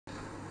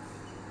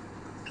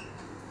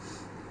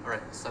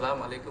Alright,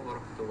 Assalamualaikum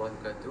warahmatullahi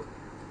wabarakatuh.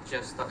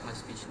 Just start my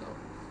speech now.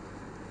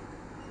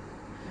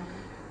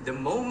 The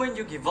moment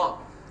you give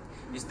up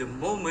is the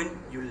moment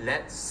you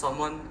let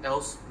someone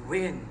else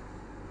win.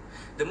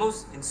 The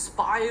most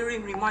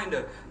inspiring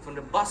reminder from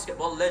the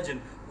basketball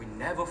legend we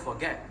never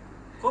forget,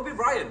 Kobe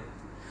Bryant,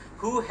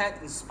 who had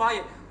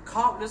inspired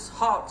countless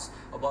hearts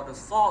about the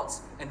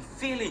thoughts and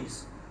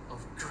feelings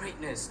of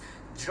greatness,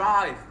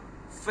 drive,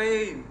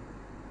 fame,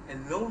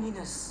 and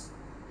loneliness.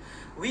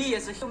 We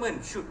as a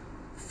human should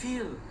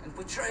feel and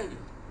portray.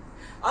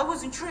 I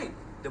was intrigued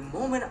the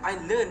moment I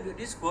learned that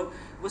this quote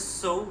was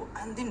so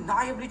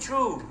undeniably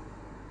true.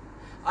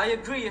 I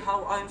agree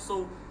how I am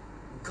so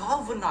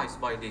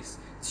galvanized by this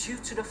due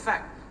to the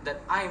fact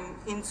that I am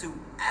into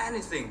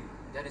anything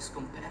that is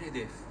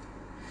competitive.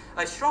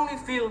 I strongly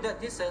feel that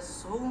this has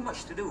so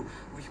much to do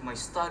with my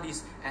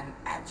studies and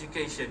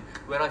education,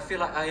 where I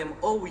feel like I am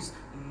always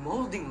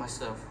molding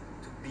myself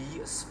to be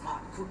a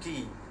smart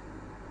cookie.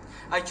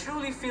 I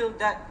truly feel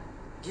that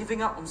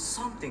giving up on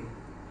something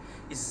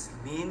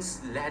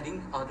means letting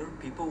other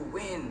people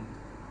win.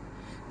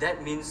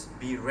 That means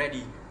be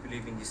ready to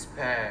live in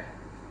despair.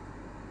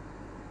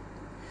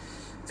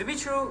 To be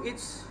true,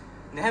 it's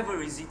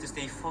never easy to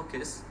stay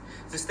focused,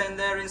 to stand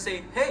there and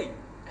say, hey,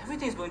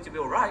 everything's going to be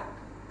alright.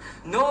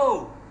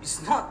 No,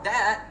 it's not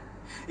that.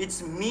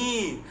 It's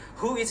me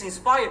who is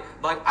inspired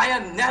by I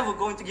am never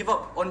going to give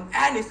up on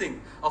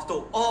anything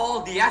after all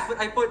the effort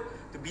I put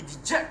to be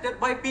dejected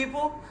by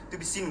people, to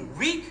be seen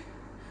weak,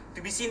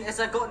 to be seen as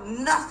I got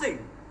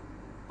nothing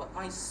but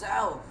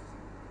myself.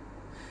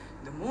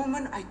 The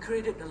moment I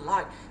created the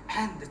light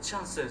and the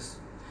chances,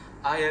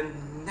 I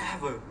am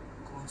never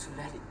going to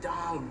let it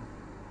down.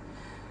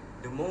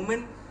 The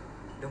moment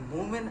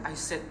I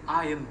said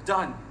I am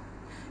done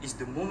is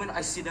the moment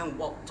I see them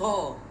walk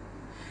tall.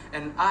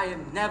 And I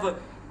am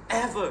never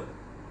ever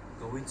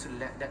going to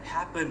let that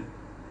happen.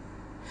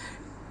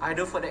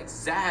 Either for the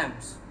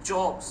exams,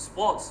 jobs,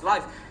 sports,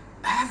 life,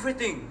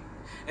 everything.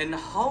 And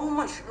how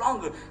much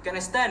longer can I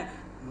stand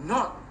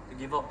not to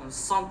give up on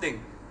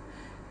something?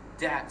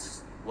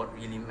 That's what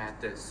really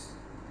matters.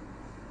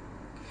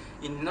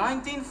 In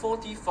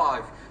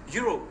 1945,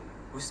 Europe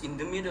was in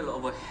the middle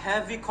of a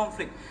heavy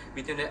conflict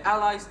between the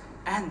Allies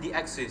and the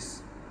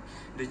Axis.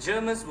 The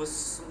Germans were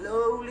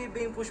slowly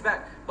being pushed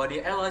back by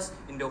the Allies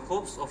in the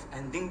hopes of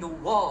ending the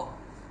war.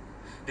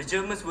 The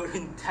Germans were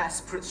in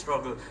desperate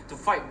struggle to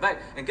fight back,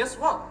 and guess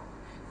what?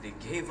 They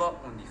gave up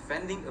on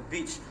defending a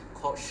beach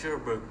called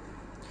Cherbourg.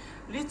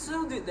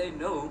 Little did they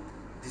know,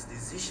 this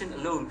decision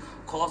alone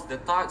caused the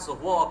tides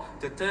of war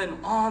to turn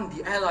on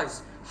the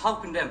Allies,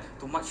 helping them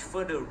to march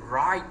further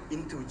right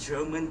into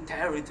German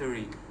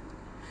territory.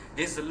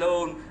 This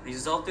alone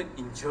resulted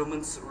in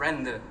German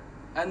surrender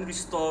and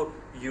restored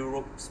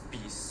Europe's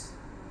peace.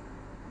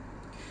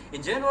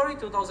 In January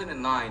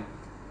 2009,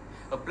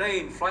 a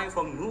plane flying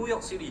from New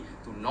York City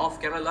to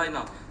North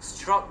Carolina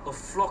struck a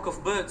flock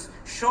of birds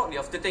shortly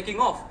after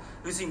taking off,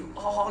 losing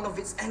all of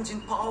its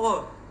engine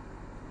power.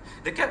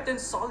 The captain,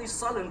 Sully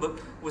Sullenberg,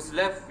 was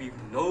left with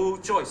no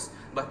choice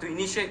but to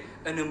initiate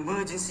an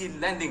emergency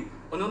landing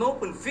on an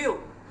open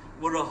field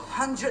where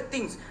 100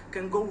 things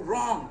can go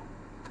wrong.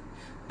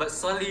 But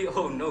Sully,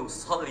 oh no,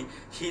 Sully,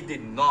 he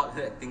did not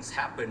let things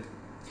happen.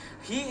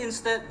 He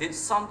instead did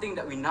something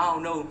that we now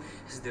know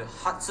as the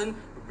Hudson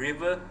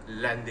River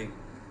landing.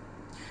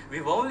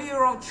 With only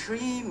around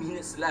 3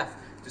 minutes left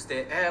to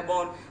stay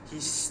airborne, he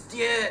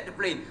steered the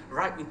plane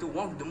right into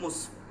one of the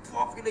most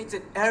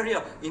populated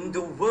areas in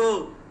the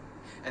world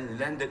and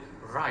landed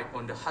right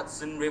on the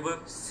Hudson River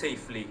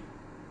safely.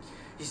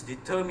 His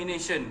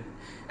determination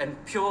and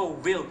pure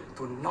will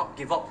to not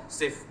give up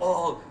saved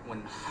all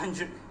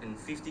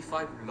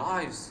 155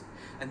 lives.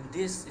 And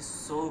this is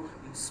so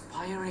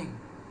inspiring.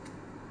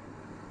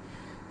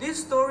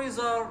 These stories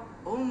are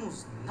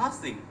almost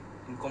nothing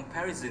in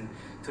comparison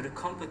to the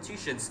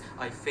competitions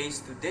I face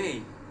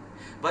today.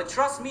 But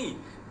trust me,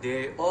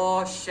 they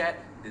all share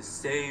the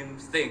same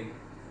thing.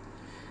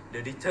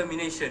 The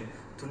determination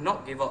to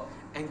not give up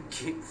and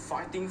keep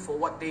fighting for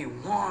what they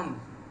want.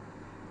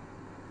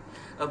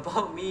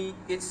 About me,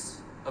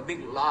 it's a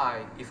big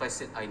lie if I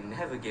said I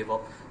never gave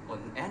up on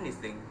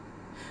anything.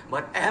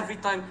 But every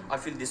time I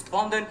feel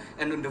despondent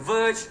and on the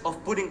verge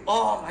of putting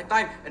all my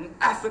time and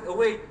effort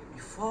away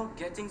before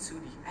getting to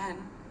the end,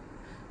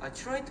 I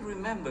try to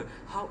remember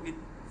how it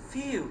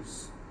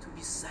feels to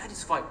be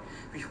satisfied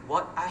with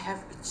what I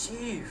have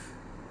achieved.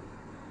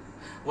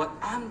 What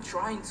I'm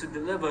trying to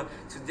deliver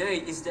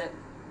today is that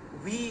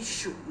we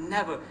should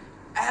never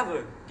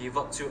ever give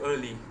up too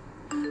early.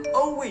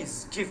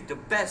 Always give the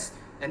best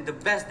and the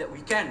best that we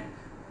can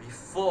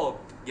before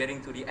getting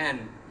to the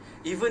end.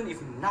 Even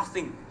if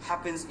nothing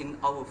happens in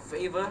our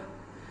favor,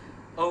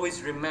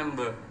 always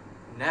remember,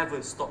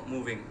 never stop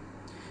moving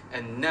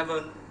and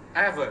never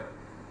ever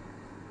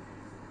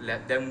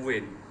let them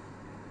win.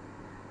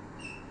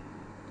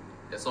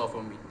 That's all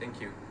from me.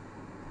 Thank you.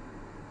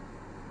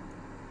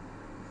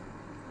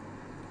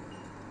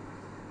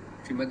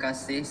 Terima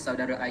kasih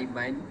Saudara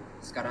Aiman.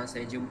 Sekarang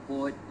saya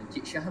jemput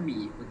Encik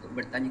Syahmi untuk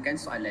bertanyakan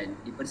soalan.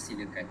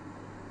 Dipersilakan.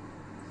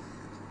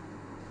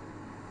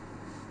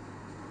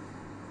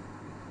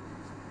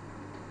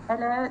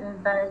 Hello and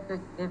very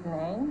good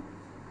evening.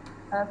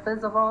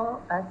 First of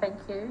all, thank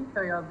you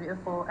for your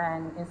beautiful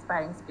and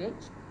inspiring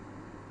speech.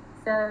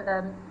 So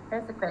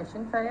here's a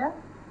question for you.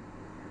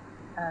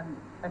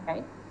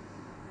 Okay.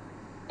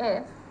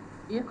 If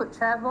you could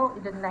travel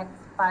in the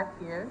next 5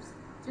 years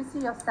to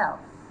see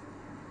yourself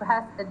who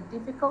has a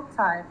difficult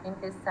time in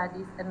his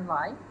studies and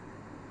life,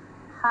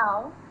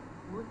 how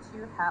would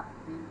you help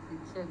the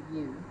future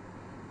you?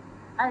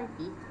 I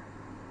repeat,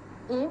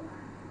 if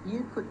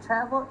you could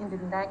travel in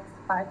the next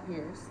 5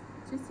 years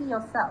to see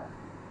yourself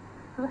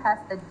who has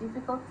a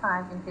difficult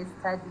time in his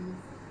studies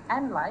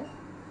and life,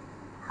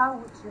 how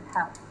would you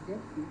help the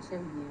future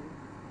you?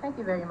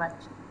 Thank you very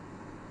much.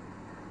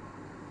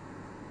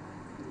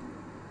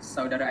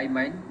 Saudara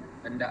Aiman,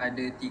 anda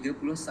ada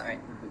 30 saat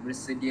untuk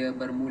bersedia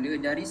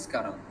bermula dari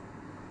sekarang.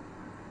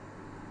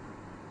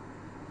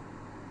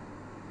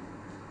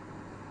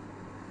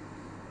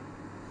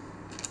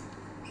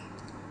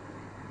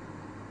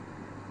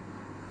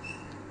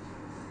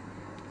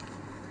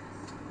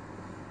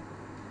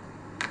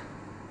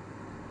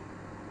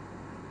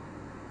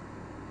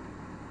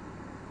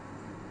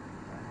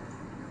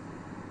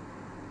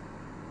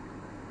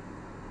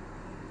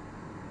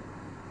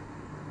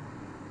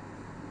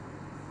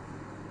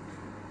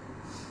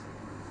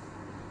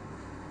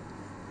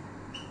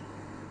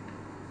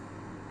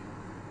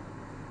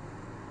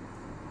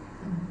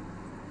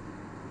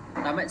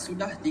 Tamat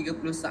sudah 30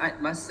 saat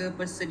masa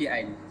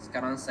persediaan.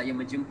 Sekarang saya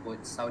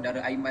menjemput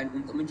saudara Aiman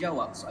untuk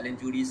menjawab soalan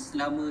juri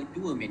selama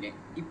 2 minit.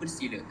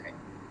 Dipersilakan.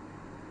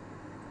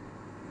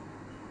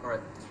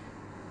 Alright.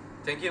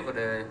 Thank you for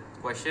the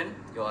question,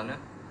 Your Honor.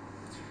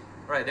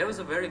 Right, that was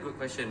a very good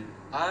question.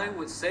 I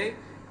would say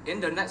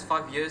in the next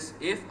 5 years,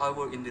 if I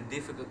were in the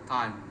difficult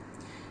time,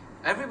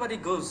 everybody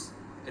goes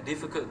a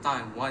difficult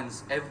time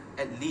once,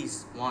 at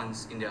least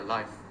once in their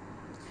life.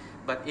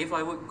 But if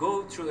I would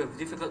go through a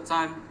difficult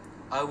time,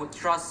 I would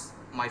trust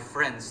my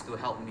friends to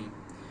help me.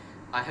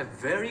 I have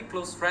very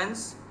close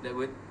friends that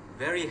would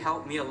very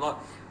help me a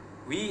lot.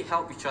 We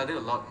help each other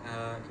a lot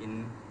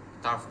in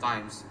tough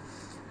times.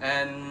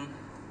 And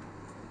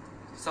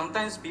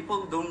sometimes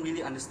people don't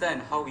really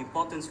understand how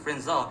important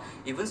friends are.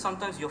 Even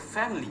sometimes your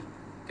family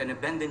can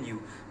abandon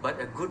you, but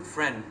a good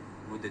friend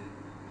wouldn't.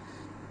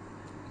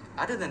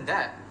 Other than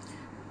that,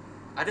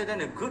 other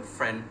than a good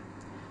friend,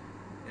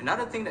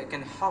 another thing that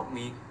can help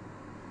me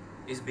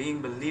is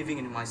believing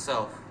in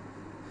myself.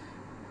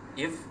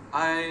 If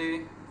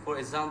I,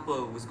 for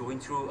example, was going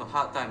through a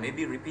hard time,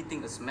 maybe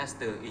repeating a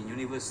semester in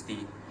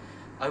university,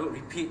 I would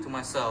repeat to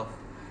myself,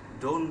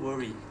 don't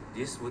worry,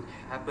 this would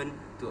happen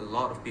to a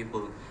lot of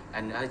people,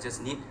 and I just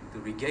need to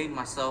regain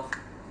myself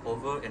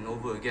over and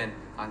over again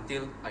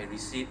until I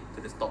recede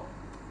to the top.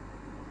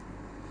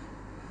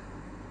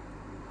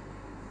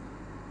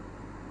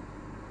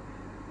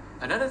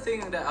 Another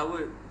thing that I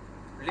would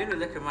really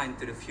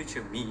recommend to the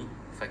future me,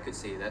 if I could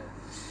say that,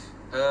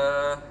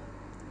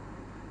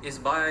 is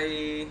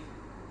by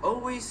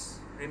always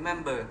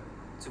remember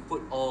to put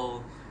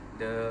all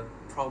the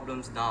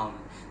problems down.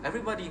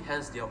 Everybody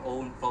has their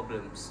own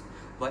problems,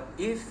 but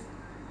if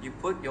you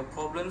put your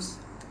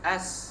problems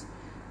as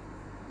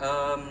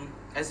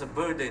a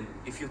burden,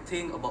 if you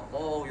think about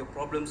all your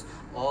problems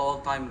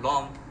all time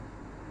long,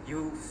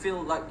 you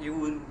feel like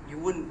you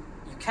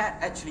can't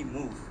actually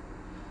move.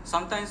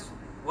 Sometimes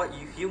what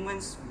you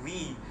humans,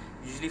 we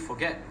usually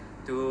forget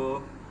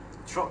to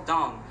drop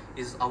down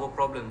is our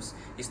problems,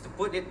 is to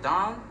put it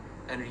down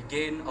and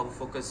regain our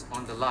focus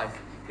on the life.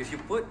 If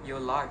you put your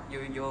life,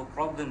 your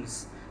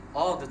problems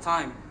all the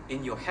time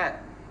in your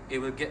head, it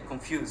will get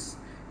confused.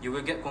 You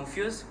will get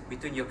confused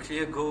between your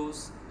clear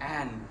goals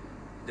and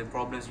the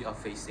problems you are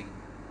facing.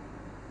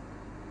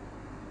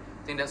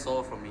 I think that's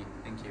all from me.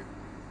 Thank you.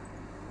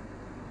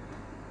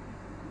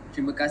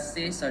 Terima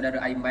kasih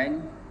saudara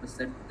Aiman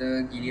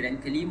beserta giliran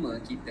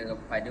kelima kita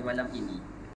pada malam ini.